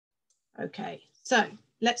Okay, so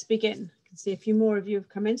let's begin. I can see a few more of you have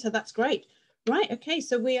come in, so that's great. Right, okay,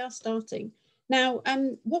 so we are starting. Now,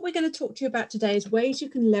 what we're going to talk to you about today is ways you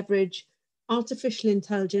can leverage artificial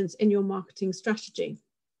intelligence in your marketing strategy.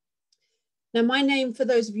 Now, my name, for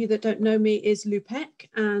those of you that don't know me, is Lou Peck,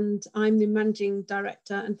 and I'm the Managing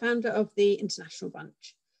Director and founder of the International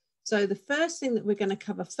Bunch. So the first thing that we're going to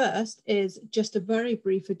cover first is just a very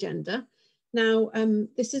brief agenda. Now,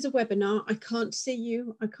 this is a webinar. I can't see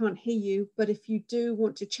you, I can't hear you, but if you do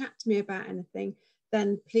want to chat to me about anything,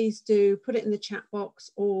 then please do put it in the chat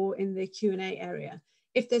box or in the Q&A area.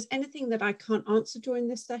 If there's anything that I can't answer during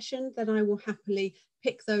this session, then I will happily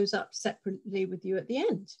pick those up separately with you at the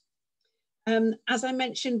end. As I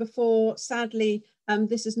mentioned before, sadly,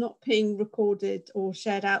 this is not being recorded or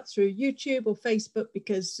shared out through YouTube or Facebook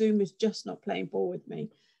because Zoom is just not playing ball with me.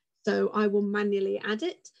 So I will manually add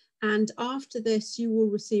it. And after this, you will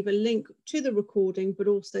receive a link to the recording, but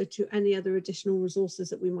also to any other additional resources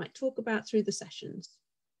that we might talk about through the sessions.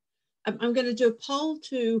 I'm going to do a poll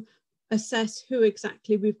to assess who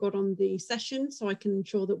exactly we've got on the session, so I can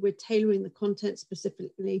ensure that we're tailoring the content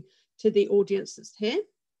specifically to the audience that's here.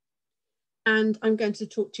 And I'm going to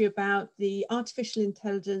talk to you about the artificial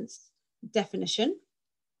intelligence definition.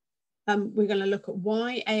 We're going to look at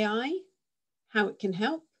why AI, how it can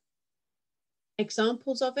help,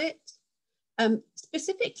 examples of it,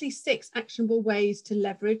 specifically 6 actionable ways to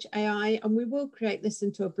leverage AI, and we will create this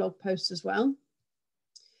into a blog post as well.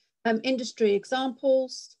 Industry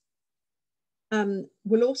examples.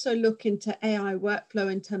 We'll also look into AI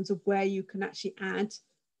workflow in terms of where you can actually add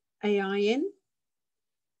AI in.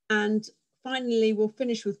 And finally, we'll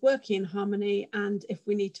finish with working in harmony and if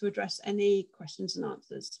we need to address any questions and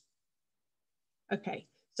answers. Okay,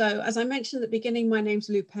 so as I mentioned at the beginning, my name's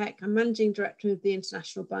Lou Peck. I'm Managing Director of the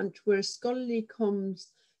International Bunch. We're a scholarly comms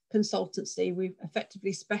consultancy. We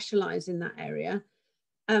effectively specialise in that area.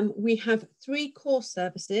 We have 3 core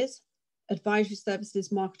services: advisory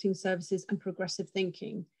services, marketing services, and progressive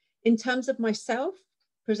thinking. In terms of myself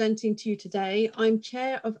presenting to you today, I'm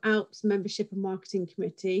chair of ALP's Membership and Marketing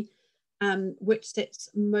Committee, which sits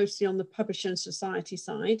mostly on the Publishing Society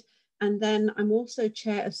side. And then I'm also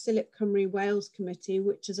chair of Silip Cymru Wales Committee,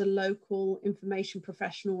 which is a local information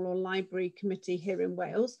professional or library committee here in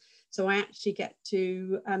Wales. So I actually get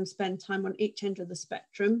to spend time on each end of the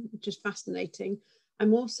spectrum, which is fascinating.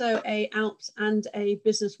 I'm also a ALPS and a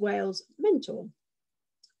Business Wales mentor,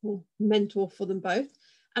 or mentor for them both.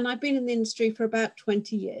 And I've been in the industry for about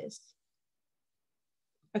 20 years.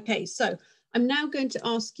 Okay, so I'm now going to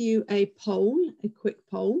ask you a poll, a quick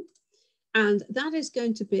poll, and that is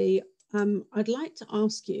going to be, I'd like to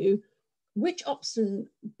ask you which option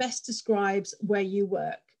best describes where you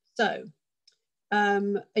work. So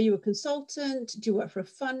are you a consultant? Do you work for a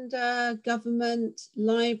funder, government,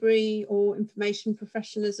 library, or information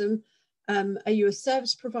professionalism? Are you a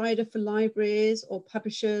service provider for libraries or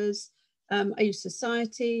publishers? Are you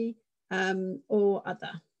society or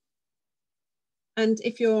other? And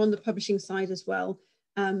if you're on the publishing side as well,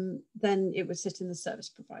 then it would sit in the service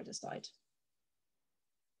provider side.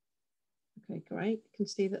 Okay, great. You can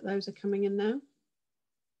see that those are coming in now.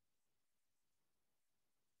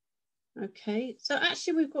 Okay, so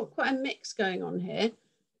actually we've got quite a mix going on here.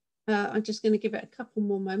 I'm just going to give it a couple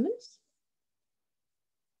more moments.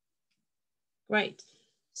 Great.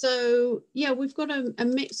 So yeah, we've got a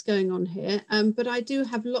mix going on here, but I do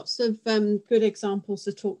have lots of good examples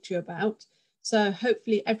to talk to you about. So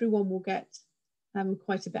hopefully everyone will get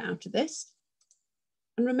quite a bit out of this.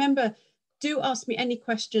 And remember, do ask me any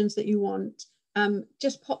questions that you want.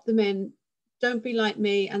 Just pop them in. Don't be like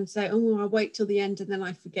me and say, oh, I'll wait till the end and then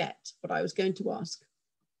I forget what I was going to ask.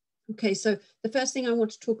 Okay, so the first thing I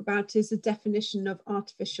want to talk about is the definition of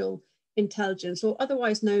artificial intelligence, or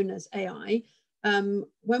otherwise known as AI. When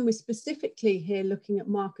we're specifically here looking at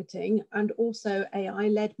marketing, and also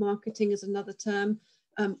AI-led marketing is another term,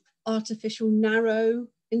 artificial narrow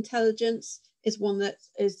intelligence is one that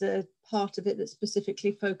is a part of it that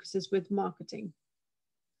specifically focuses with marketing.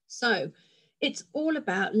 So it's all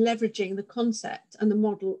about leveraging the concept and the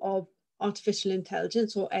model of artificial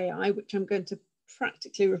intelligence, or AI, which I'm going to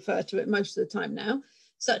practically refer to it most of the time now,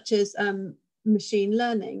 such as machine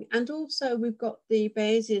learning. And also we've got the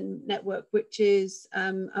Bayesian network, which is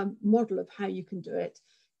a model of how you can do it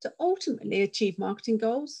to ultimately achieve marketing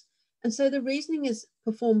goals. And so the reasoning is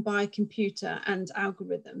performed by a computer and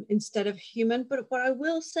algorithm instead of human. But what I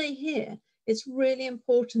will say here, it's really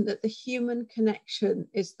important that the human connection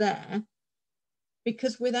is there,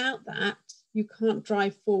 because without that, you can't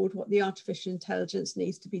drive forward what the artificial intelligence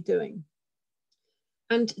needs to be doing.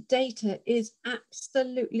 And data is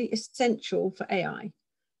absolutely essential for AI.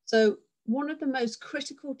 So one of the most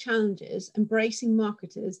critical challenges embracing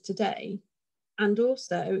marketers today and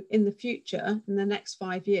also in the future, in the next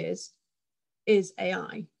 5 years, is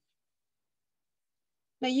AI.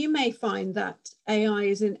 Now, you may find that AI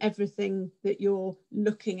is in everything that you're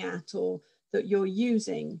looking at or that you're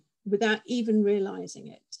using without even realizing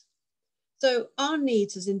it. So our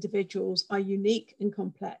needs as individuals are unique and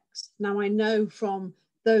complex. Now, I know from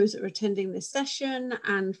those that are attending this session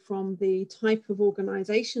and from the type of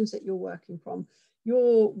organizations that you're working from,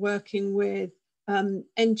 you're working with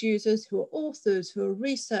end users who are authors, who are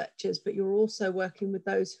researchers, but you're also working with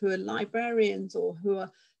those who are librarians or who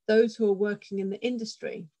are those who are working in the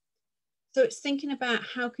industry. So it's thinking about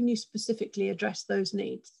how can you specifically address those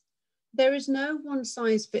needs. There is no one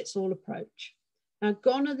size fits all approach. Now,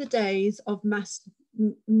 gone are the days of mass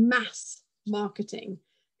marketing.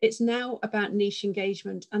 It's now about niche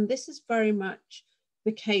engagement. And this is very much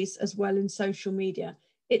the case as well in social media.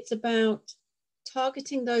 It's about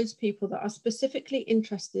targeting those people that are specifically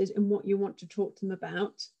interested in what you want to talk to them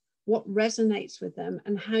about, what resonates with them,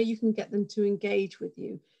 and how you can get them to engage with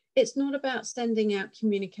you. It's not about sending out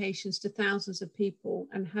communications to thousands of people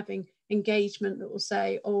and having engagement that will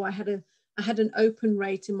say, oh, I had an open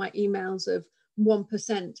rate in my emails of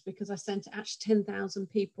 1% because I sent it out to 10,000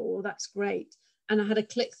 people. Well, that's great. And I had a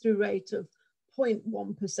click-through rate of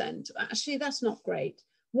 0.1%. Actually, that's not great.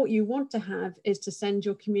 What you want to have is to send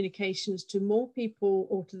your communications to more people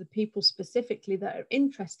or to the people specifically that are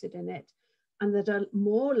interested in it and that are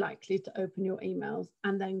more likely to open your emails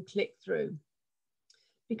and then click through.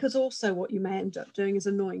 Because also what you may end up doing is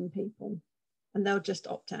annoying people and they'll just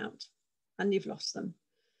opt out and you've lost them.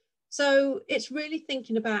 So it's really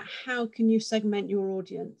thinking about how can you segment your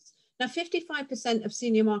audience. Now, 55% of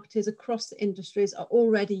senior marketers across the industries are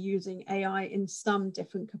already using AI in some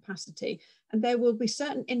different capacity. And there will be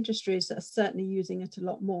certain industries that are certainly using it a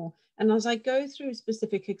lot more. And as I go through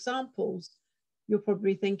specific examples, you're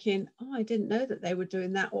probably thinking, oh, I didn't know that they were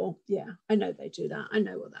doing that. Or, yeah, I know they do that. I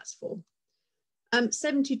know what that's for.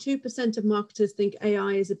 72% of marketers think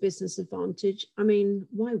AI is a business advantage. I mean,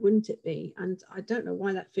 why wouldn't it be? And I don't know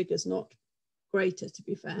why that figure's not greater, to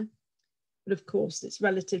be fair. But of course, it's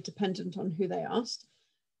relative dependent on who they asked.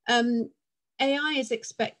 AI is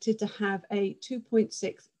expected to have a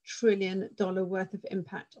 $2.6 trillion worth of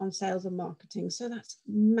impact on sales and marketing. So that's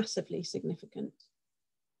massively significant.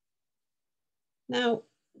 Now,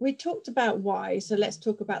 we talked about why, so let's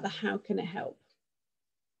talk about the how can it help.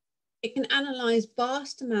 It can analyze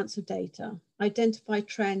vast amounts of data, identify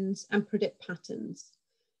trends, and predict patterns.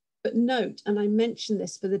 But note, and I mentioned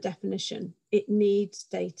this for the definition, it needs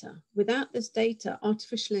data. Without this data,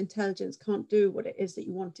 artificial intelligence can't do what it is that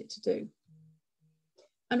you want it to do.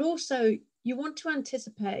 And also, you want to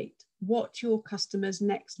anticipate what your customer's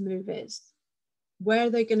next move is. Where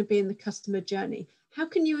are they going to be in the customer journey? How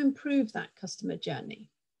can you improve that customer journey?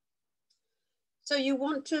 So you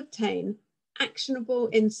want to obtain actionable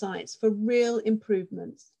insights for real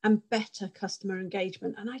improvements and better customer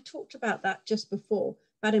engagement. And I talked about that just before,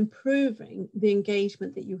 about improving the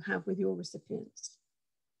engagement that you have with your recipients.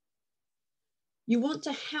 You want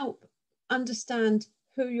to help understand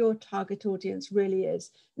who your target audience really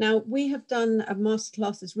is. Now, we have done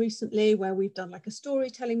masterclasses recently where we've done like a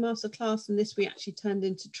storytelling masterclass, and this we actually turned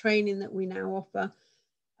into training that we now offer.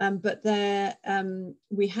 But there,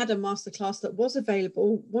 we had a masterclass that was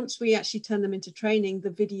available. Once we actually turn them into training, the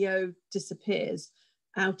video disappears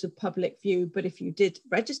out of public view. But if you did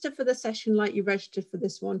register for the session like you registered for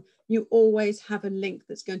this one, you always have a link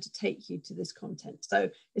that's going to take you to this content. So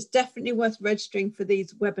it's definitely worth registering for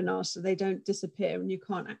these webinars so they don't disappear and you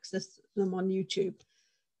can't access them on YouTube.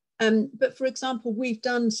 But for example, we've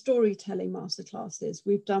done storytelling masterclasses.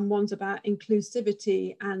 We've done ones about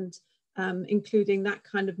inclusivity and including that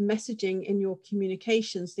kind of messaging in your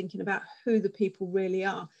communications, thinking about who the people really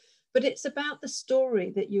are. But it's about the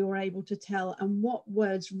story that you're able to tell and what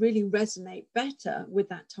words really resonate better with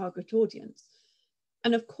that target audience.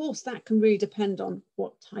 And of course, that can really depend on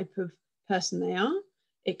what type of person they are.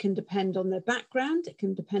 It can depend on their background, it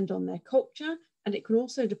can depend on their culture, and it can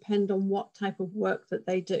also depend on what type of work that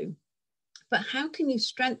they do. But how can you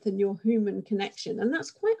strengthen your human connection? And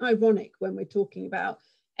that's quite ironic when we're talking about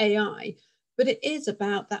AI, but it is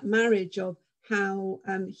about that marriage of how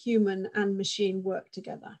human and machine work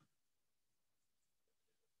together.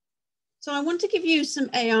 So I want to give you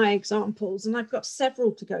some AI examples, and I've got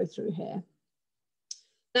several to go through here.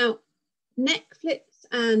 Now, Netflix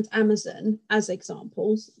and Amazon, as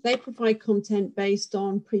examples, they provide content based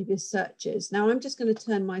on previous searches. Now, I'm just going to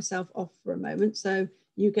turn myself off for a moment so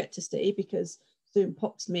you get to see, because Zoom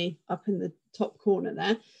pops me up in the top corner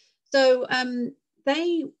there. So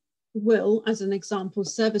they will, as an example,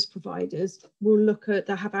 service providers will look at,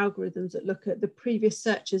 they have algorithms that look at the previous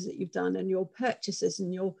searches that you've done and your purchases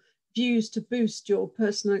and your views to boost your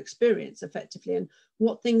personal experience effectively, and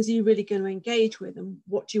what things are you really going to engage with and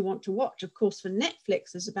what do you want to watch. Of course, for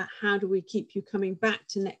Netflix, it's about how do we keep you coming back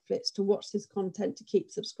to Netflix to watch this content, to keep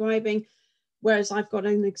subscribing. Whereas I've got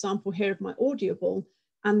an example here of my Audible,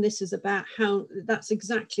 and this is about how that's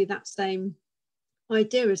exactly that same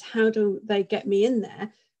idea, is how do they get me in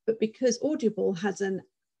there. But because Audible has an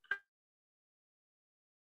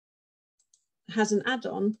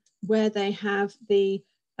add-on where they have the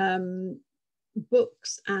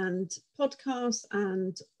books and podcasts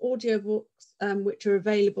and audiobooks which are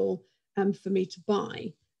available for me to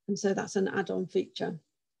buy. And so that's an add-on feature.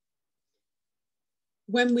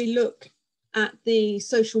 When we look at the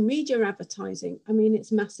social media advertising, I mean,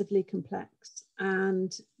 it's massively complex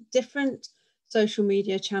and different social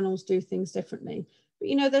media channels do things differently. But,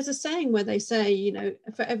 you know, there's a saying where they say, you know,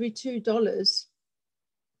 for every $2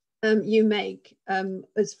 you make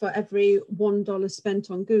is for every $1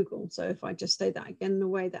 spent on Google. So if I just say that again in a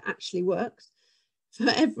way that actually works, for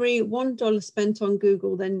every $1 spent on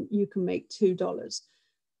Google, then you can make $2.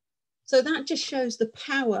 So that just shows the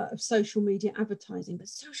power of social media advertising. But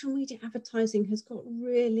social media advertising has got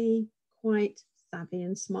really quite savvy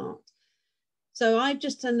and smart. So I've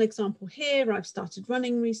just done an example here. I've started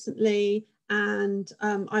running recently, and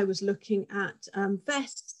I was looking at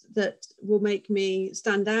vests that will make me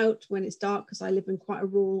stand out when it's dark, because I live in quite a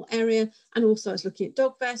rural area. And also I was looking at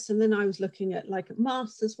dog vests, and then I was looking at like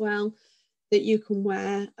masks as well that you can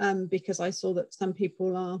wear, because I saw that some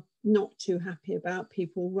people are not too happy about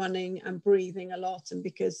people running and breathing a lot, and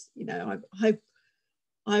because, you know,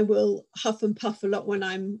 I will huff and puff a lot when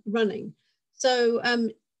I'm running. So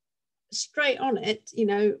straight on it, you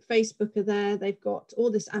know, Facebook are there, they've got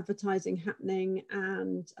all this advertising happening,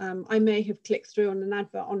 and I may have clicked through on an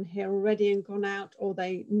advert on here already and gone out, or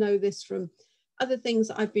they know this from other things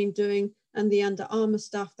that I've been doing. And the Under Armour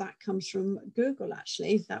stuff, that comes from Google,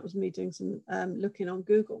 actually. That was me doing some looking on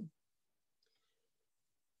Google.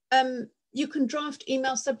 You can draft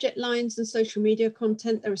email subject lines and social media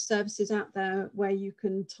content. There are services out there where you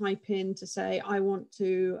can type in to say, I want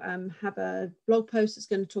to have a blog post that's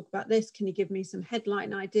going to talk about this. Can you give me some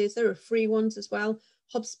headline ideas? There are free ones as well.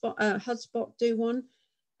 HubSpot do one.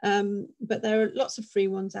 But there are lots of free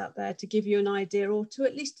ones out there to give you an idea or to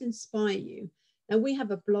at least inspire you. Now, we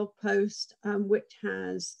have a blog post which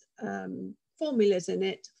has formulas in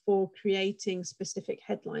it for creating specific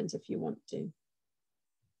headlines if you want to.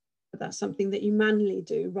 But that's something that you manually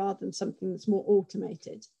do rather than something that's more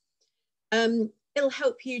automated. It'll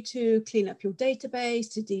help you to clean up your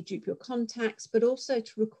database, to dedupe your contacts, but also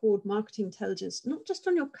to record marketing intelligence, not just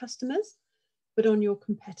on your customers, but on your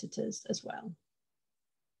competitors as well.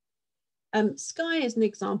 Sky is an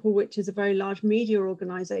example, which is a very large media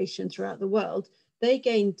organization throughout the world. They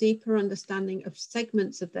gain deeper understanding of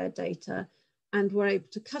segments of their data and were able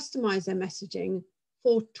to customize their messaging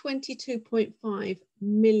for 22.5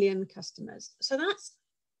 million customers. So that's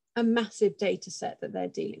a massive data set that they're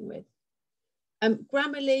dealing with.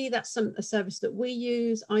 Grammarly, that's a service that we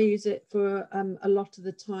use. I use it for a lot of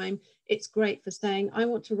the time. It's great for saying, I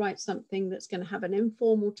want to write something that's going to have an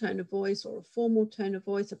informal tone of voice or a formal tone of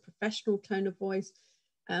voice, a professional tone of voice.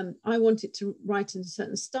 I want it to write in a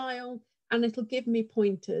certain style, and it'll give me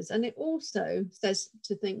pointers. And it also says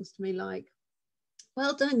things to me like,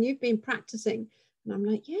 well done, you've been practicing. And I'm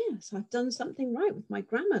like, yes, I've done something right with my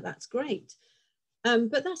grammar. That's great.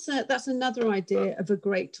 But that's another idea of a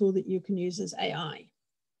great tool that you can use as AI.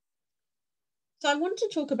 So I want to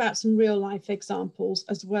talk about some real life examples,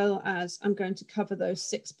 as well as I'm going to cover those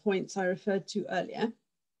 6 points I referred to earlier.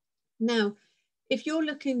 Now, if you're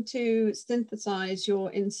looking to synthesize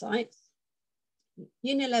your insights,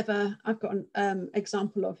 Unilever, I've got an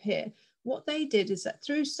example of here. What they did is that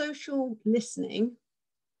through social listening,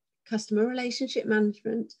 customer relationship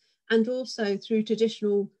management, and also through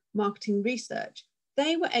traditional marketing research,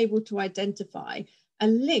 they were able to identify a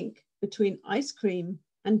link between ice cream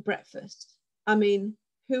and breakfast. I mean,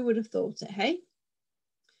 who would have thought it, hey?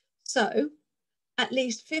 So at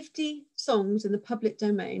least 50 songs in the public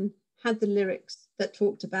domain had the lyrics that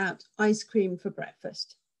talked about ice cream for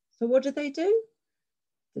breakfast. So what did they do?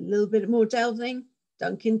 A little bit more delving.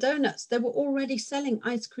 Dunkin' Donuts, they were already selling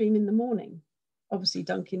ice cream in the morning. Obviously,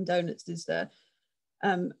 Dunkin' Donuts is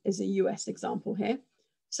a US example here.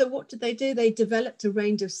 So what did they do? They developed a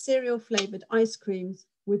range of cereal flavored ice creams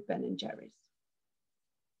with Ben & Jerry's.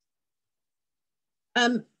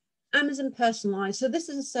 Amazon Personalized. So this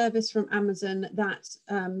is a service from Amazon that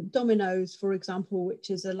Domino's, for example, which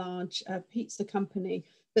is a large pizza company,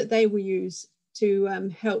 that they will use to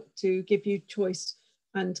help to give you choice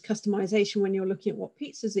and customization when you're looking at what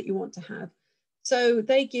pizzas that you want to have. So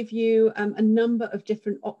they give you a number of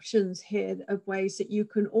different options here of ways that you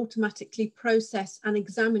can automatically process and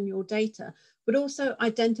examine your data, but also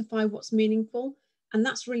identify what's meaningful. And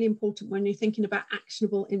that's really important when you're thinking about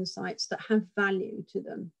actionable insights that have value to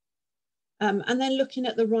them. And then looking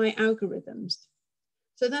at the right algorithms.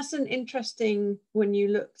 So that's an interesting when you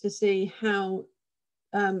look to see how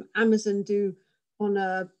Amazon do on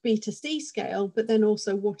a B2C scale, but then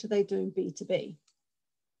also what are they doing B2B?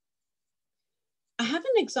 I have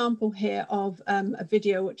an example here of a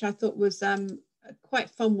video which I thought was a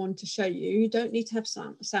quite fun one to show you. You don't need to have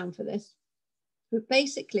sound for this, but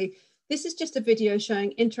basically this is just a video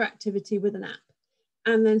showing interactivity with an app.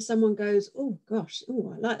 And then someone goes, oh gosh,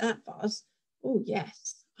 oh, I like that vase. Oh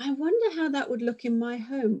yes, I wonder how that would look in my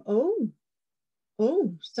home. Oh,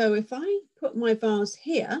 so if I put my vase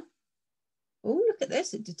here, oh, look at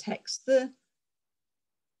this, it detects the,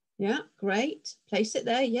 yeah, great, place it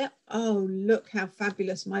there, yep. Oh, look how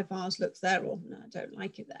fabulous my vase looks there, or no, I don't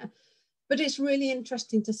like it there. But it's really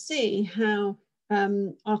interesting to see how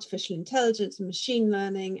artificial intelligence and machine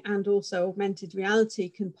learning and also augmented reality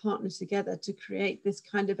can partner together to create this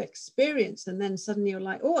kind of experience. And then suddenly you're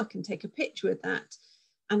like, oh, I can take a picture with that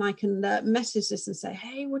and I can message this and say,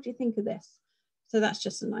 hey, what do you think of this? So that's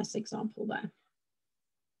just a nice example there.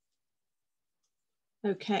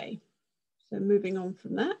 Okay, so moving on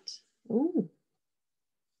from that. Oh,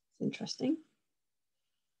 it's interesting.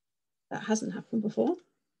 That hasn't happened before.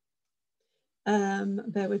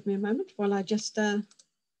 Bear with me a moment while I just have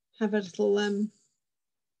a little, there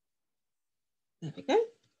we go.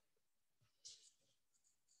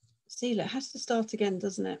 See, it has to start again,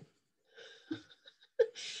 doesn't it?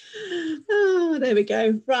 Oh, there we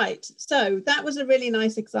go. Right, so that was a really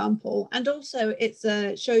nice example. And also it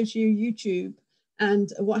shows you YouTube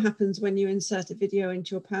and what happens when you insert a video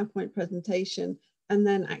into your PowerPoint presentation and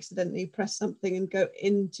then accidentally press something and go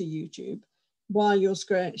into YouTube while you're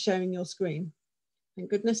showing your screen. Thank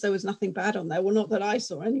goodness there was nothing bad on there. Well, not that I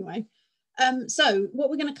saw anyway. So what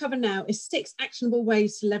we're going to cover now is 6 actionable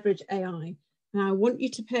ways to leverage AI. Now, I want you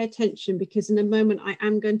to pay attention because in a moment I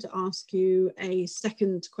am going to ask you a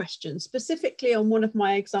second question, specifically on one of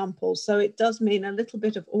my examples. So it does mean a little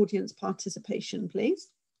bit of audience participation, please.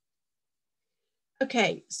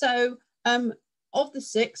 Okay, so of the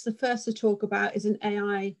 6, the first to talk about is an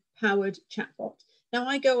AI-powered chatbot. Now,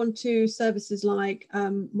 I go on to services like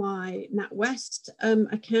my NatWest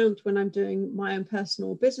account when I'm doing my own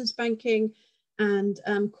personal business banking, and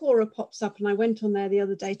Cora pops up, and I went on there the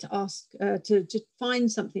other day to ask to find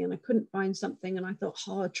something, and I couldn't find something, and I thought,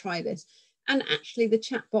 oh, I'll try this. And actually the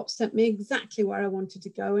chatbot sent me exactly where I wanted to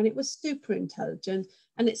go, and it was super intelligent,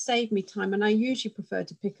 and it saved me time, and I usually prefer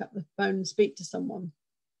to pick up the phone and speak to someone.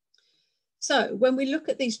 So when we look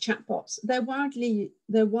at these chatbots, they're widely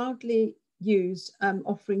used,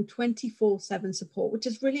 offering 24/7 support, which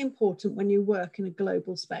is really important when you work in a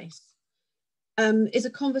global space. Is a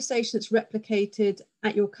conversation that's replicated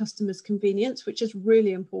at your customer's convenience, which is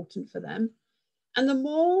really important for them. And the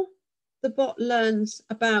more the bot learns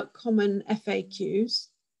about common FAQs,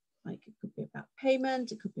 like it could be about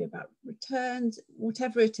payment, it could be about returns,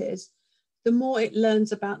 whatever it is, the more it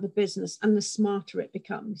learns about the business and the smarter it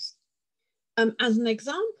becomes. As an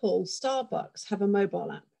example, Starbucks have a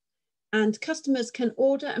mobile app, and customers can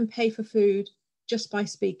order and pay for food just by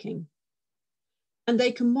speaking. And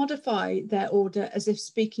they can modify their order as if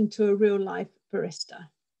speaking to a real life barista.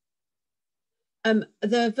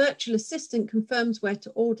 The virtual assistant confirms where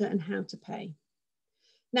to order and how to pay.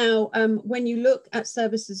 Now, when you look at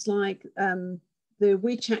services like the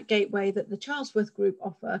WeChat gateway that the Charlesworth Group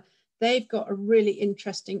offer, they've got a really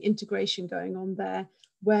interesting integration going on there,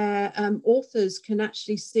 where authors can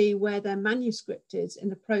actually see where their manuscript is in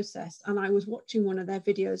the process. And I was watching one of their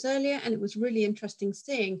videos earlier, and it was really interesting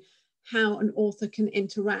seeing how an author can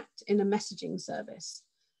interact in a messaging service.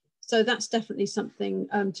 So that's definitely something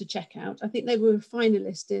to check out. I think they were a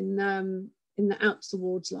finalist in the Outs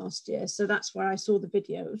Awards last year. So that's where I saw the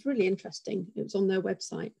video. It was really interesting. It was on their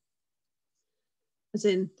website, as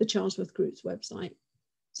in the Charlesworth Group's website.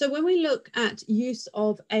 So when we look at use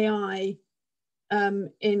of AI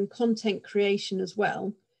in content creation as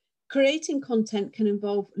well, creating content can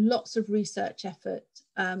involve lots of research effort.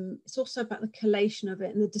 It's also about the collation of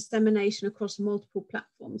it and the dissemination across multiple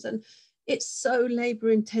platforms. And it's so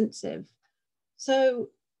labor intensive. So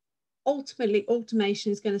ultimately,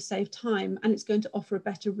 automation is going to save time, and it's going to offer a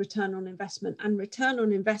better return on investment. And return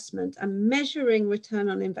on investment and measuring return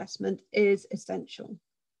on investment is essential.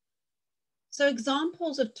 So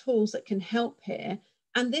examples of tools that can help here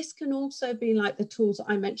And this can also be like the tools that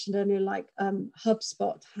I mentioned earlier, like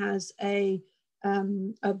HubSpot has a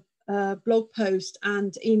blog post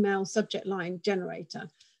and email subject line generator.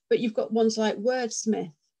 But you've got ones like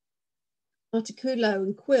Wordsmith, Articulo,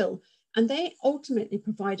 and Quill, and they ultimately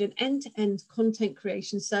provide an end-to-end content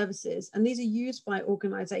creation services. And these are used by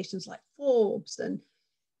organizations like Forbes and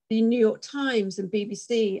the New York Times and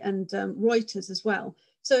BBC and Reuters as well.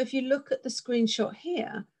 So if you look at the screenshot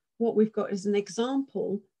here, what we've got is an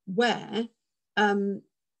example where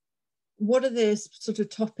what are the sort of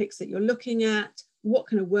topics that you're looking at? What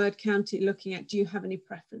kind of word count are you looking at? Do you have any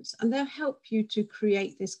preference? And they'll help you to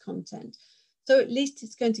create this content. So at least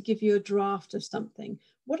it's going to give you a draft of something.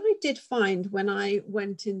 What I did find when I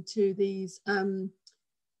went into these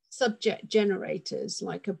subject generators,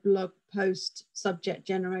 like a blog post subject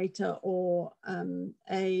generator or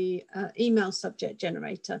a email subject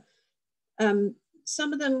generator,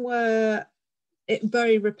 some of them were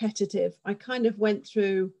very repetitive. I kind of went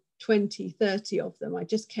through 20, 30 of them. I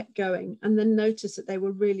just kept going and then noticed that they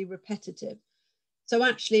were really repetitive. So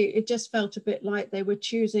actually, it just felt a bit like they were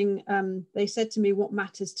choosing, they said to me, what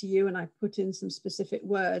matters to you? And I put in some specific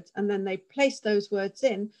words and then they placed those words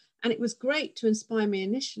in. And it was great to inspire me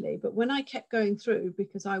initially. But when I kept going through,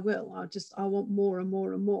 because I want more and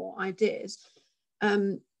more and more ideas,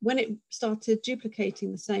 when it started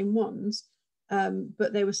duplicating the same ones,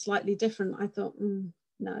 but they were slightly different, I thought,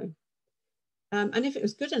 no. And if it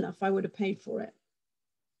was good enough, I would have paid for it.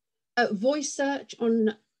 Voice search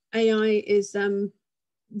on AI is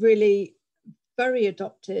really very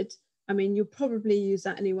adopted. I mean, you'll probably use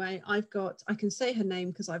that anyway. I can say her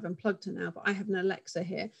name because I've unplugged her now, but I have an Alexa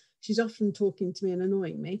here. She's often talking to me and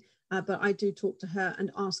annoying me, but I do talk to her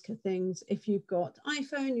and ask her things. If you've got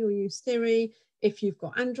iPhone, you'll use Siri. If you've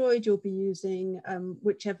got Android, you'll be using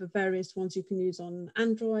whichever various ones you can use on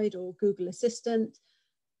Android or Google Assistant,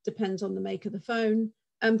 depends on the make of the phone.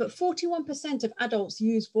 But 41% of adults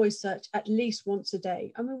use voice search at least once a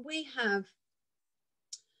day. I mean, we have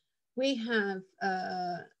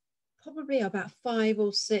probably about 5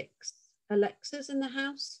 or 6 Alexas in the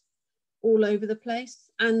house, all over the place,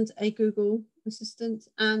 and a Google Assistant,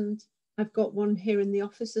 and I've got one here in the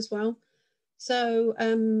office as well. So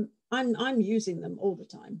I'm using them all the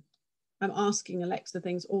time. I'm asking Alexa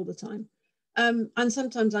things all the time. And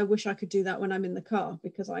sometimes I wish I could do that when I'm in the car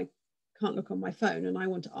because I can't look on my phone and I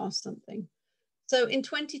want to ask something. So in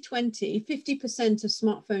 2020, 50% of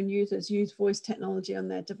smartphone users use voice technology on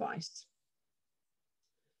their device.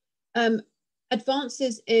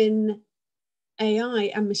 Advances in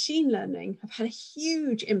AI and machine learning have had a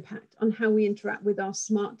huge impact on how we interact with our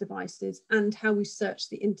smart devices and how we search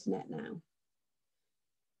the internet now.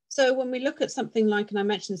 So when we look at something like, and I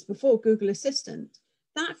mentioned this before, Google Assistant,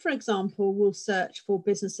 that, for example, will search for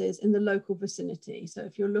businesses in the local vicinity. So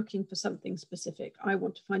if you're looking for something specific, I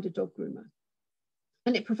want to find a dog groomer.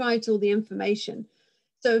 And it provides all the information.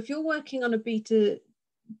 So if you're working on a B2C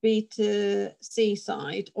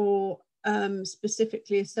side or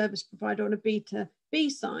specifically a service provider on a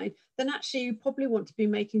B2B side, then actually you probably want to be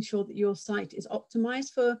making sure that your site is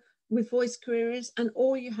optimized with voice queries. And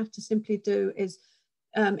all you have to simply do is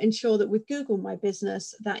ensure that with Google My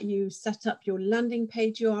Business that you set up your landing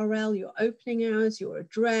page URL, your opening hours, your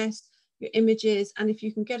address, your images, and if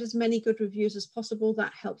you can get as many good reviews as possible,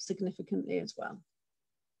 that helps significantly as well.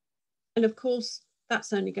 And of course,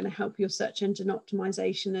 that's only going to help your search engine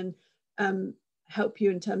optimization and help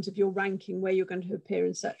you in terms of your ranking, where you're going to appear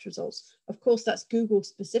in search results. Of course, that's Google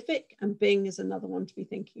specific, and Bing is another one to be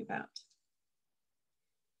thinking about.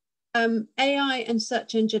 AI and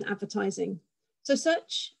search engine advertising. So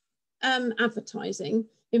search advertising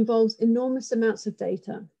involves enormous amounts of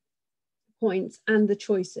data points and the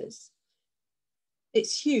choices.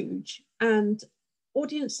 It's huge, and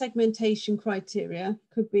audience segmentation criteria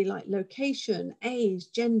could be like location,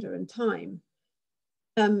 age, gender, and time.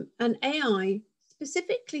 And AI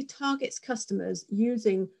specifically targets customers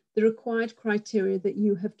using the required criteria that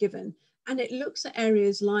you have given. And it looks at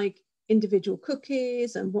areas like individual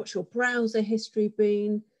cookies and what's your browser history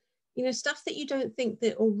been, you know, stuff that you don't think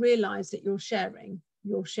that or realize that you're sharing.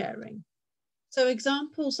 So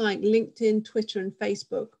examples like LinkedIn, Twitter, and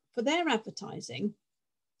Facebook for their advertising,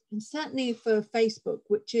 and certainly for Facebook,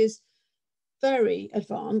 which is very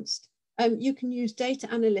advanced, you can use data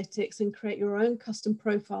analytics and create your own custom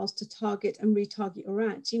profiles to target and retarget your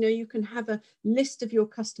ads. You know, you can have a list of your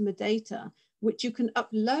customer data, which you can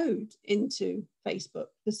upload into Facebook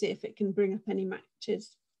to see if it can bring up any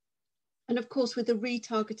matches. And of course, with the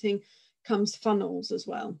retargeting comes funnels as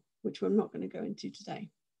well, which we're not going to go into today.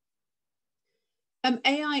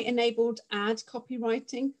 AI-enabled ad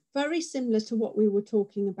copywriting. very similar to what we were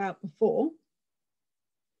talking about before.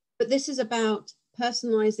 But this is about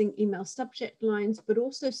personalizing email subject lines, but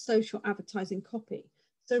also social advertising copy.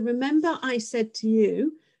 So remember I said to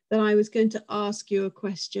you that I was going to ask you a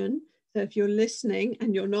question. So if you're listening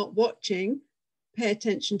and you're not watching, pay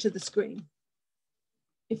attention to the screen.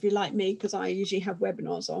 If you're like me, because I usually have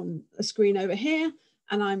webinars on a screen over here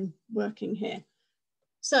and I'm working here.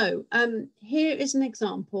 So here is an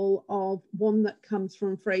example of one that comes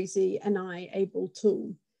from Phrasee and I Able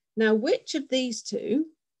tool. Now, which of these two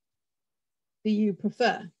do you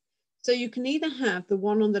prefer? So you can either have the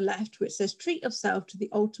one on the left, which says treat yourself to the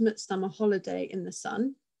ultimate summer holiday in the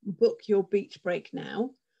sun, book your beach break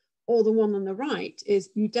now, or the one on the right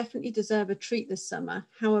is you definitely deserve a treat this summer.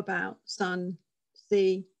 How about sun,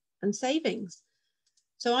 sea, and savings?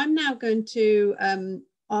 So I'm now going to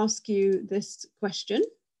ask you this question.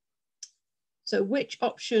 So which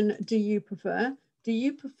option do you prefer? Do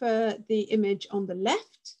you prefer the image on the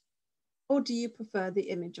left or do you prefer the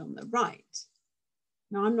image on the right?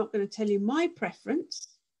 Now, I'm not going to tell you my preference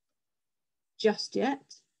just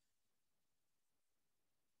yet.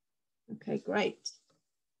 Okay, great.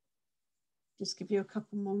 Just give you a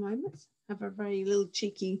couple more moments. Have a very little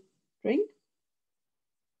cheeky drink.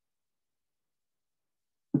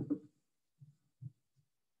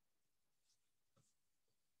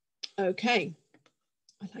 Okay,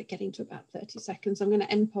 I like getting to about 30 seconds. I'm going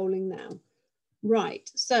to end polling now. Right,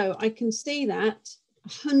 so I can see that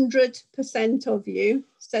 100% of you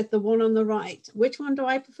said the one on the right. Which one do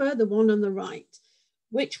I prefer? The one on the right.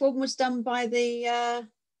 Which one was done by the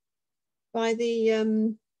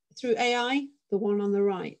through AI? The one on the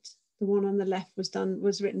right. The one on the left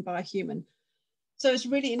was written by a human. So it's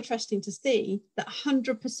really interesting to see that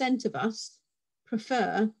 100% of us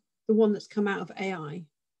prefer the one that's come out of AI.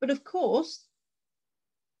 But of course,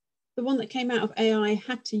 the one that came out of AI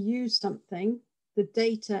had to use something, the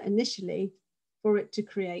data initially, for it to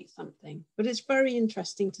create something. But it's very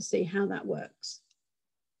interesting to see how that works.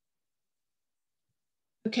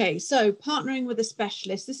 Okay, so partnering with a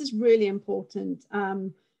specialist, this is really important.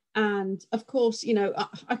 And of course, you know,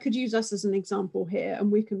 I could use us as an example here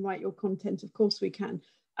and we can write your content, of course we can.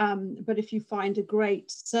 But if you find a great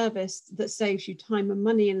service that saves you time and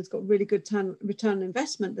money and has got really good return on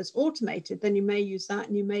investment that's automated, then you may use that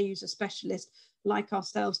and you may use a specialist like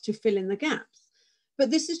ourselves to fill in the gaps. But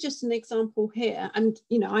this is just an example here. And,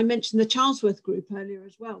 you know, I mentioned the Charlesworth Group earlier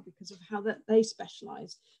as well because of how that they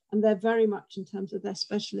specialize. And they're very much in terms of their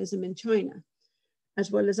specialism in China, as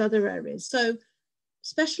well as other areas. So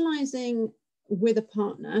specializing with a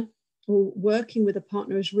partner or working with a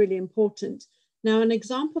partner is really important. Now, an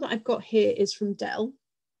example that I've got here is from Dell.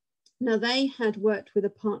 Now, they had worked with a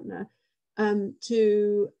partner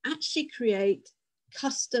to actually create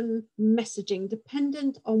custom messaging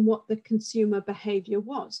dependent on what the consumer behavior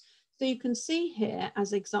was. So you can see here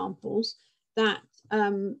as examples that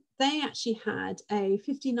they actually had a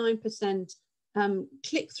 59%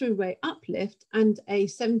 click-through rate uplift and a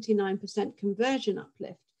 79% conversion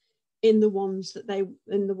uplift in the ones that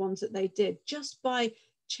they did, just by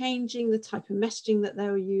changing the type of messaging that they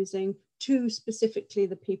were using to specifically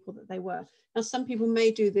the people that they were. Now, some people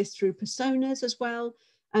may do this through personas as well.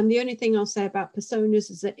 And the only thing I'll say about personas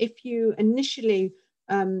is that if you initially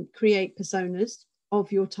create personas of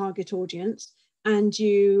your target audience and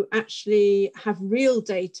you actually have real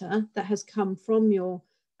data that has come from your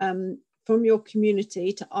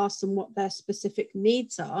community to ask them what their specific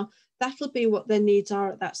needs are, that'll be what their needs are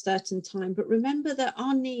at that certain time. But remember that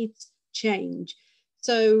our needs change.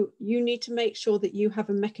 So you need to make sure that you have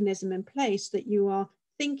a mechanism in place that you are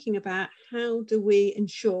thinking about how do we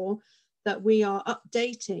ensure that we are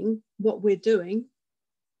updating what we're doing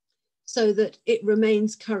so that it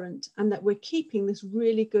remains current and that we're keeping this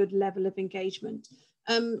really good level of engagement.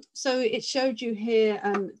 So it showed you here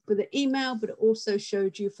for the email, but it also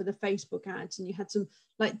showed you for the Facebook ads, and you had some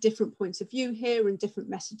like different points of view here and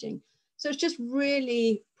different messaging. So it's just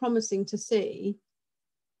really promising to see.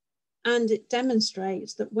 And it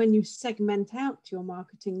demonstrates that when you segment out your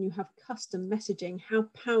marketing, you have custom messaging, how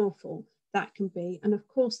powerful that can be. And of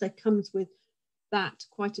course, there comes with that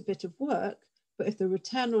quite a bit of work. But if the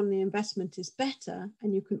return on the investment is better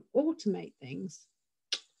and you can automate things,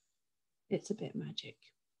 it's a bit magic.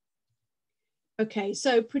 Okay,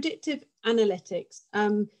 so predictive analytics.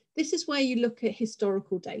 This is where you look at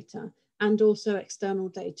historical data and also external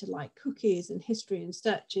data like cookies and history and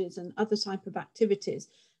searches and other type of activities.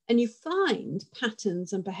 And you find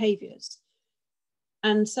patterns and behaviors.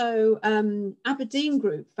 And so Aberdeen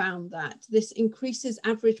Group found that this increases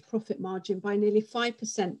average profit margin by nearly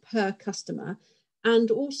 5% per customer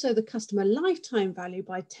and also the customer lifetime value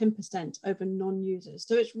by 10% over non-users.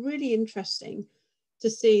 So it's really interesting to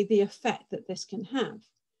see the effect that this can have.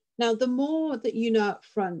 Now, the more that you know up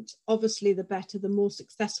front, obviously the better, the more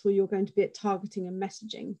successful you're going to be at targeting and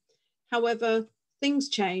messaging. However, things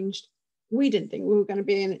changed. We didn't think we were going to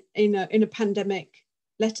be in a pandemic,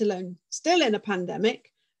 let alone still in a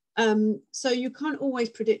pandemic. So you can't always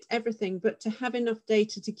predict everything, but to have enough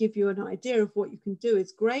data to give you an idea of what you can do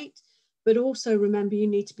is great. But also remember, you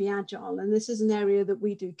need to be agile. And this is an area that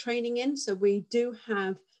we do training in. So we do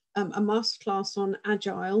have a masterclass on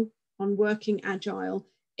agile, on working agile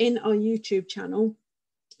in our YouTube channel.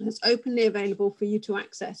 It's openly available for you to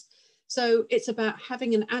access. So it's about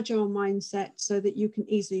having an agile mindset so that you can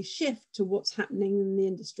easily shift to what's happening in the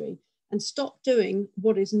industry and stop doing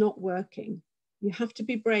what is not working. You have to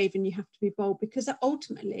be brave and you have to be bold, because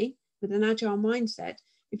ultimately, with an agile mindset,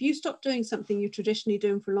 if you stop doing something you're traditionally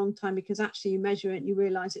doing for a long time because actually you measure it and you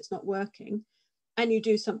realize it's not working, and you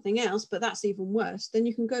do something else, but that's even worse, then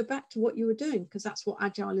you can go back to what you were doing, because that's what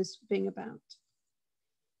agile is being about.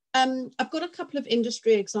 I've got a couple of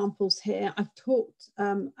industry examples here. I've talked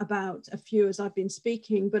about a few as I've been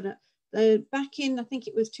speaking, but back in, I think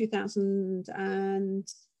it was 2000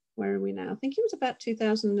 and where are we now? I think it was about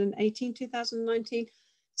 2018, 2019.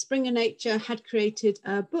 Springer Nature had created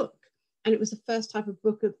a book, and it was the first type of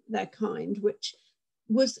book of their kind, which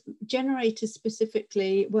was generated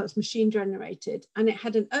specifically, well, it's machine generated, and it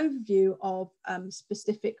had an overview of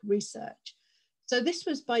specific research. So this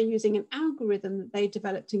was by using an algorithm that they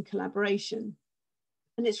developed in collaboration.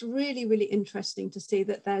 And it's really, really interesting to see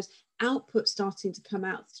that there's output starting to come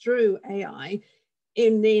out through AI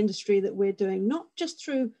in the industry that we're doing, not just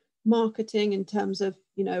through marketing in terms of,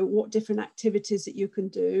 you know, what different activities that you can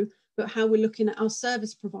do, but how we're looking at our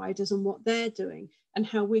service providers and what they're doing and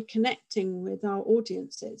how we're connecting with our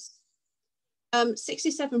audiences.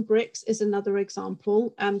 67 Bricks is another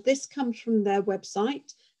example. This comes from their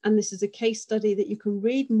website, and this is a case study that you can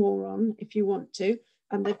read more on if you want to.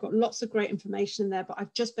 They've got lots of great information there, but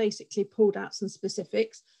I've just basically pulled out some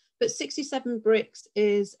specifics. But 67 Bricks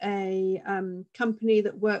is a company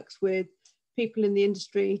that works with people in the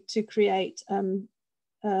industry to create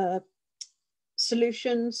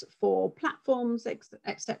solutions for platforms,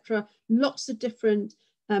 etc. Lots of different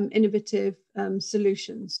innovative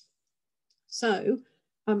solutions. So,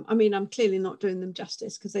 I mean, I'm clearly not doing them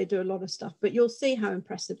justice because they do a lot of stuff, but you'll see how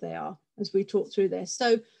impressive they are as we talk through this.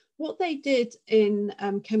 So what they did in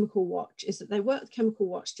Chemical Watch is that they worked with Chemical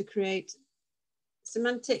Watch to create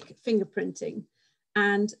semantic fingerprinting.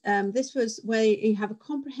 And this was where you have a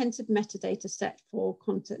comprehensive metadata set for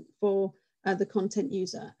content, for the content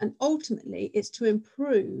user. And ultimately, it's to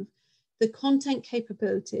improve the content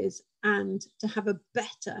capabilities and to have a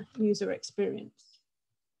better user experience.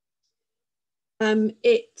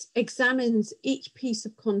 It examines each piece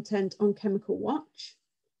of content on Chemical Watch.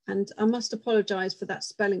 And I must apologize for that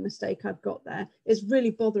spelling mistake I've got there. It's really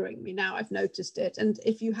bothering me now. I've noticed it. And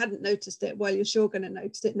if you hadn't noticed it, well, you're sure going to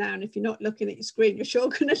notice it now. And if you're not looking at your screen, you're sure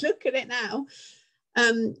going to look at it now.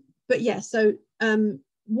 But yeah, so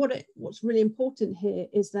what's really important here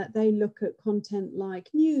is that they look at content like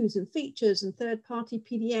news and features and third-party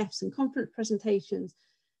PDFs and conference presentations.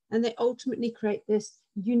 And they ultimately create this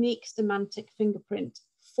unique semantic fingerprint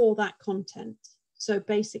for that content. So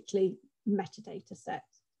basically metadata set.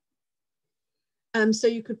 So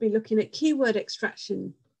you could be looking at keyword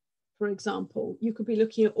extraction, for example. You could be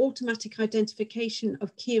looking at automatic identification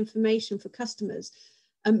of key information for customers.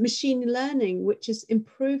 Machine learning, which is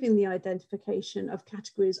improving the identification of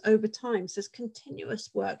categories over time. So there's continuous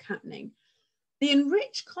work happening. The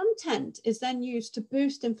enriched content is then used to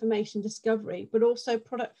boost information discovery, but also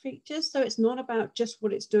product features. So it's not about just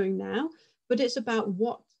what it's doing now, but it's about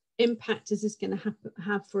what impact is this going to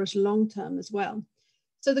have for us long term as well.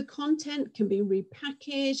 So the content can be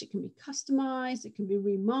repackaged, it can be customized, it can be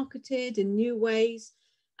remarketed in new ways.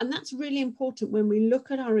 And that's really important when we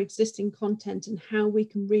look at our existing content and how we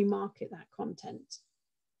can remarket that content.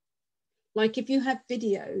 Like if you have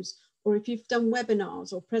videos or if you've done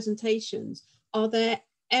webinars or presentations, are there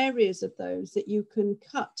areas of those that you can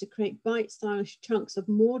cut to create bite-sized chunks of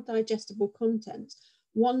more digestible content,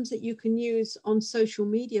 ones that you can use on social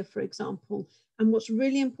media, for example? And what's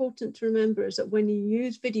really important to remember is that when you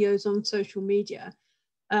use videos on social media,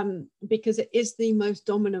 because it is the most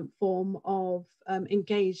dominant form of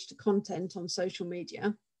engaged content on social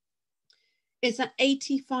media, is that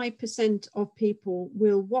 85% of people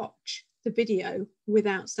will watch the video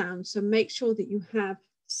without sound. So make sure that you have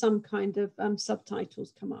some kind of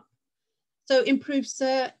subtitles come up. So improved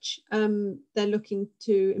search, they're looking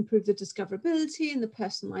to improve the discoverability and the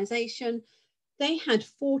personalization. they had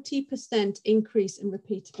 40% increase in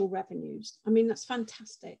repeatable revenues. I mean, that's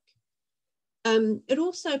fantastic. It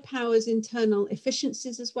also powers internal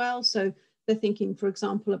efficiencies as well. So they're thinking, for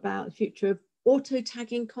example, about the future of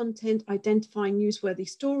auto-tagging content, identifying newsworthy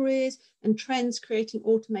stories and trends, creating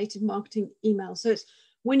automated marketing emails. So it's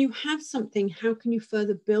when you have something, how can you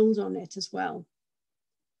further build on it as well?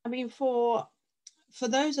 I mean, for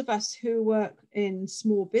those of us who work in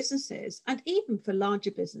small businesses and even for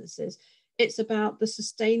larger businesses, it's about the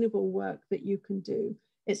sustainable work that you can do.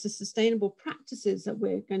 It's the sustainable practices that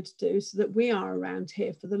we're going to do so that we are around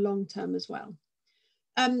here for the long term as well.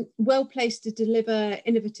 Well placed to deliver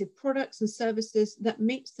innovative products and services that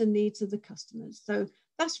meets the needs of the customers. So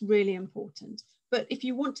that's really important. But if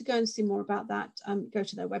you want to go and see more about that, go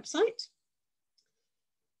to their website.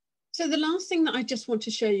 So the last thing that I just want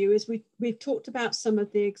to show you is we've talked about some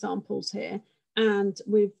of the examples here, and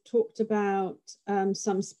we've talked about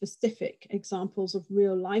some specific examples of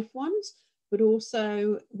real life ones, but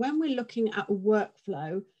also when we're looking at a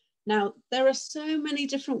workflow. Now, there are so many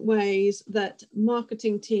different ways that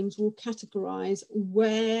marketing teams will categorize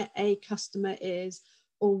where a customer is,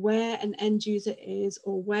 or where an end user is,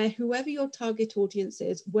 or where whoever your target audience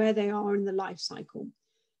is, where they are in the life cycle.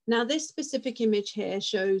 Now, this specific image here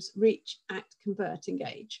shows reach, act, convert,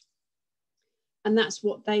 engage. And that's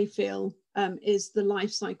what they feel is the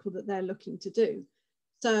life cycle that they're looking to do.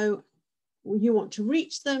 So you want to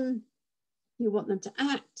reach them, you want them to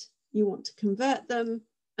act, you want to convert them,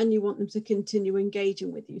 and you want them to continue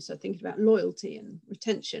engaging with you. So thinking about loyalty and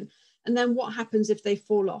retention. And then what happens if they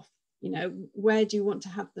fall off? You know, where do you want to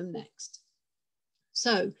have them next?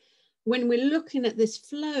 So when we're looking at this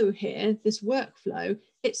flow here, this workflow,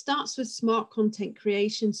 it starts with smart content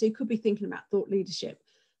creation. So you could be thinking about thought leadership,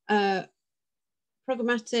 programmatic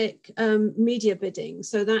media bidding.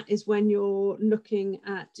 So that is when you're looking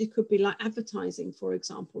at, it could be like advertising, for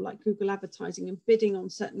example, like Google advertising and bidding on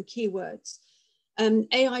certain keywords.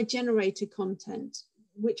 AI generated content,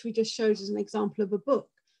 which we just showed as an example of a book,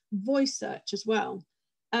 voice search as well.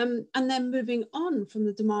 And then moving on from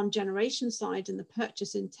the demand generation side and the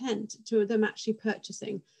purchase intent to them actually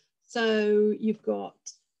purchasing. So you've got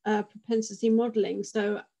propensity modeling,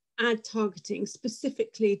 so ad targeting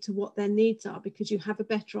specifically to what their needs are, because you have a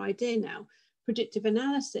better idea now. Predictive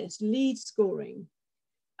analysis, lead scoring.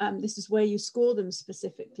 This is where you score them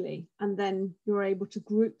specifically, and then you're able to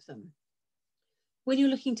group them. When you're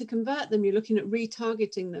looking to convert them, you're looking at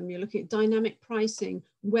retargeting them, you're looking at dynamic pricing,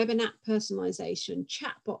 web and app personalization,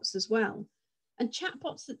 chatbots as well. And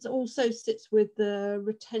chatbots, that also sits with the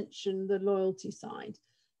retention, the loyalty side.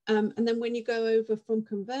 And then when you go over from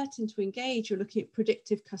converting to engage, you're looking at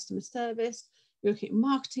predictive customer service, you're looking at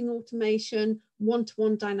marketing automation,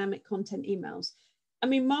 one-to-one dynamic content emails. I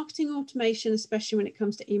mean, marketing automation, especially when it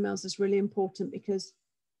comes to emails, is really important, because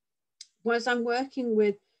whereas I'm working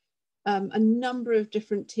with a number of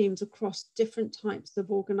different teams across different types of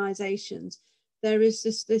organizations, there is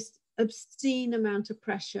this obscene amount of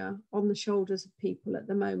pressure on the shoulders of people at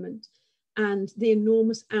the moment, and the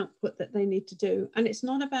enormous output that they need to do. And it's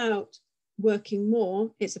not about working more,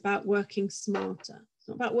 it's about working smarter. It's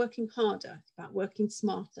not about working harder, it's about working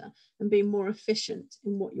smarter and being more efficient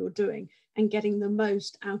in what you're doing and getting the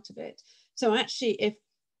most out of it. So actually, if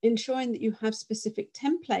ensuring that you have specific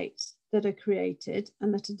templates that are created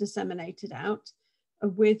and that are disseminated out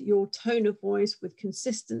with your tone of voice, with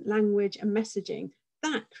consistent language and messaging,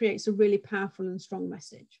 that creates a really powerful and strong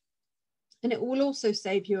message. And it will also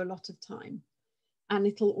save you a lot of time, and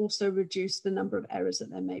it'll also reduce the number of errors that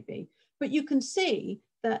there may be. But you can see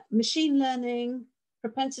that machine learning,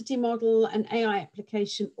 propensity model, and AI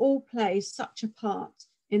application all play such a part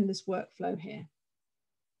in this workflow here.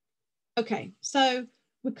 Okay, so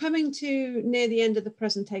we're coming to near the end of the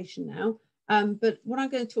presentation now, but what I'm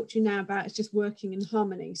going to talk to you now about is just working in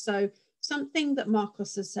harmony. So something that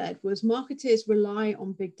Marcos has said was marketers rely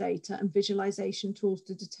on big data and visualization tools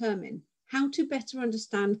to determine how to better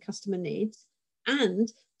understand customer needs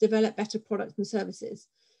and develop better products and services.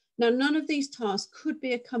 Now, none of these tasks could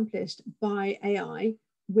be accomplished by AI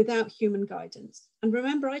without human guidance. And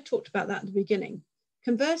remember, I talked about that at the beginning.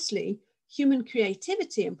 Conversely, human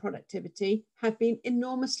creativity and productivity have been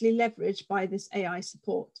enormously leveraged by this AI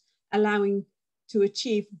support, allowing to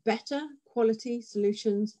achieve better quality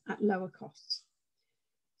solutions at lower costs.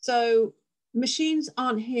 So machines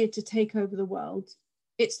aren't here to take over the world.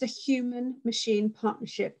 It's the human-machine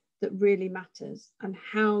partnership that really matters, and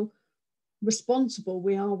how responsible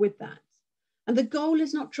we are with that. And the goal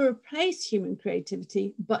is not to replace human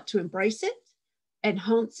creativity, but to embrace it,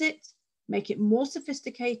 enhance it, make it more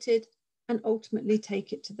sophisticated, and ultimately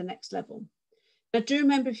take it to the next level. Now, do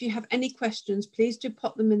remember, if you have any questions, please do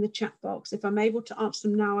pop them in the chat box. If I'm able to answer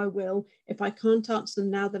them now, I will. If I can't answer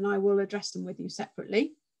them now, then I will address them with you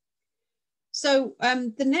separately. So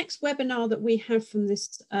the next webinar that we have from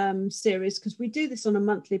this series, because we do this on a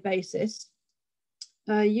monthly basis,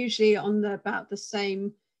 usually on about the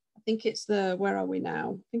same, I think it's the, where are we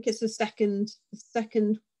now? I think it's the second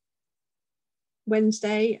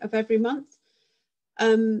Wednesday of every month.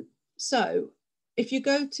 So if you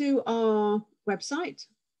go to our website,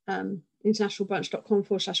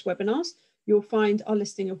 internationalbrunch.com/webinars, you'll find our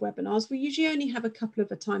listing of webinars. We usually only have a couple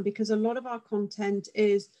of a time because a lot of our content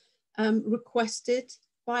is requested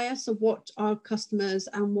by us, of what our customers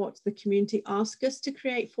and what the community ask us to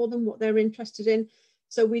create for them, what they're interested in.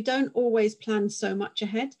 So we don't always plan so much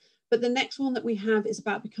ahead. But the next one that we have is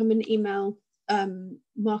about becoming an email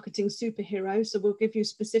marketing superhero. So we'll give you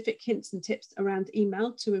specific hints and tips around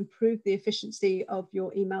email to improve the efficiency of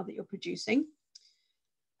your email that you're producing.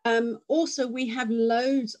 Also, we have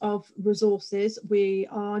loads of resources. We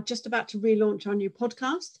are just about to relaunch our new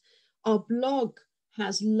podcast. Our blog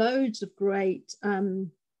has loads of great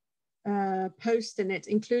posts in it,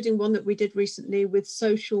 including one that we did recently with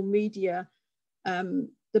social media,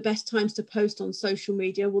 the best times to post on social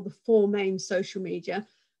media, well, the 4 main social media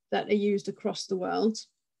that are used across the world,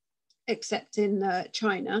 except in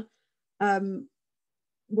China,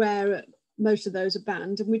 where most of those are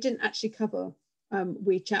banned. And we didn't actually cover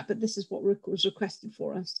WeChat, but this is what was requested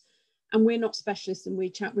for us. And we're not specialists in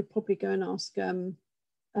WeChat. We'd probably go and ask a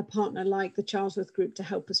partner like the Charlesworth Group to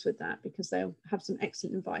help us with that, because they'll have some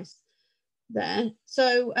excellent advice there.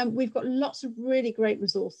 So we've got lots of really great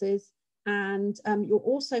resources, and you'll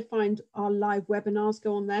also find our live webinars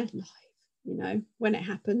go on there live, you know, when it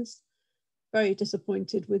happens. Very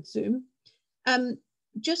disappointed with Zoom.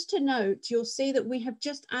 Just to note, you'll see that we have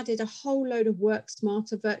just added a whole load of Work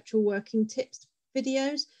Smarter virtual working tips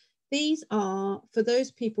videos. These are for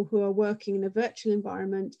those people who are working in a virtual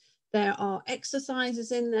environment. There are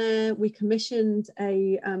exercises in there. We commissioned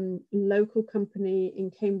a local company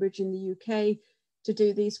in Cambridge in the UK to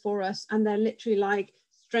do these for us. And they're literally like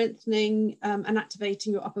strengthening and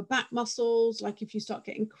activating your upper back muscles. Like if you start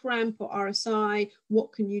getting cramp or RSI,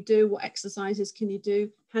 what can you do? What exercises can you do?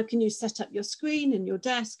 How can you set up your screen and your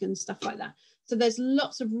desk and stuff like that? So there's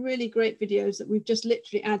lots of really great videos that we've just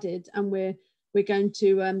literally added, and we're going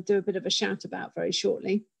to do a bit of a shout about very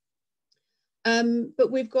shortly.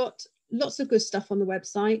 But we've got lots of good stuff on the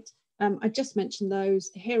website. I just mentioned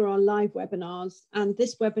those. Here are our live webinars, and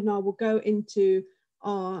this webinar will go into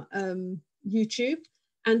our YouTube.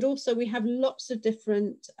 And also we have lots of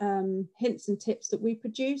different hints and tips that we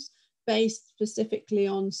produce based specifically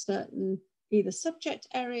on certain either subject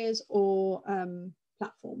areas or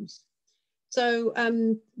platforms. So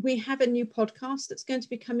we have a new podcast that's going to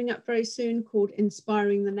be coming up very soon called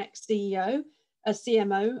Inspiring the Next CEO. A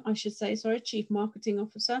CMO, I should say, sorry, Chief Marketing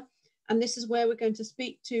Officer. And this is where we're going to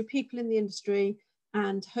speak to people in the industry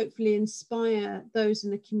and hopefully inspire those in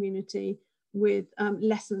the community with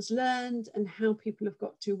lessons learned and how people have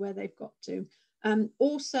got to where they've got to.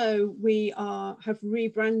 Also, we have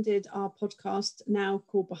rebranded our podcast now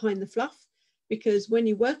called Behind the Fluff, because when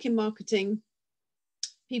you work in marketing,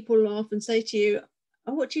 people will often say to you,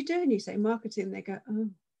 oh, what do you do? And you say marketing, and they go, oh.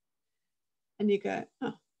 And you go,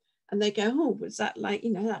 oh. And they go, oh, was that like,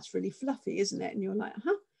 you know, that's really fluffy, isn't it? And you're like,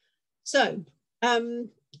 huh? So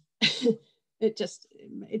it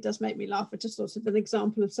does make me laugh. I just thought of an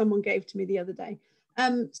example of someone gave to me the other day.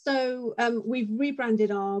 We've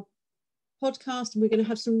rebranded our podcast, and we're going to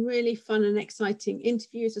have some really fun and exciting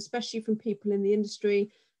interviews, especially from people in the industry,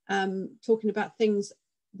 talking about things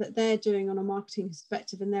that they're doing on a marketing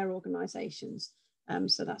perspective in their organizations.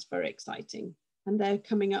 So that's very exciting, and they're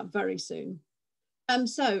coming up very soon.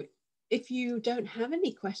 So if you don't have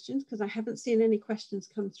any questions, because I haven't seen any questions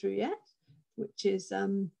come through yet, which is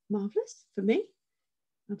marvelous for me.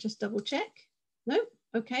 I'll just double check. No,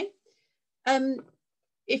 okay.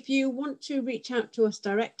 If you want to reach out to us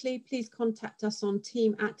directly, please contact us on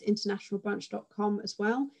team@internationalbrunch.com as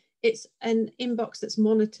well. It's an inbox that's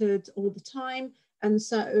monitored all the time. And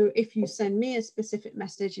so if you send me a specific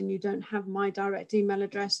message and you don't have my direct email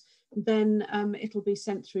address, then it'll be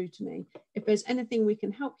sent through to me. If there's anything we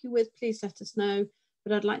can help you with, please let us know.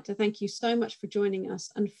 But I'd like to thank you so much for joining us.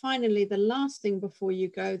 And finally, the last thing before you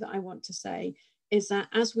go that I want to say is that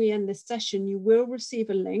as we end this session, you will receive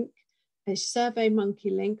a link, a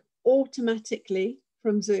SurveyMonkey link, automatically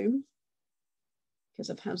from Zoom, because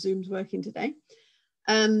of how Zoom's working today.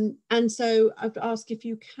 And so I'd ask if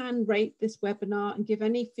you can rate this webinar and give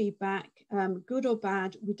any feedback, good or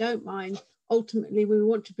bad, we don't mind. Ultimately, we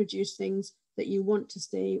want to produce things that you want to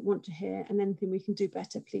see, want to hear, and anything we can do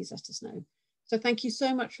better, please let us know. So thank you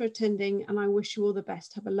so much for attending, and I wish you all the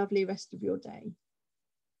best. Have a lovely rest of your day.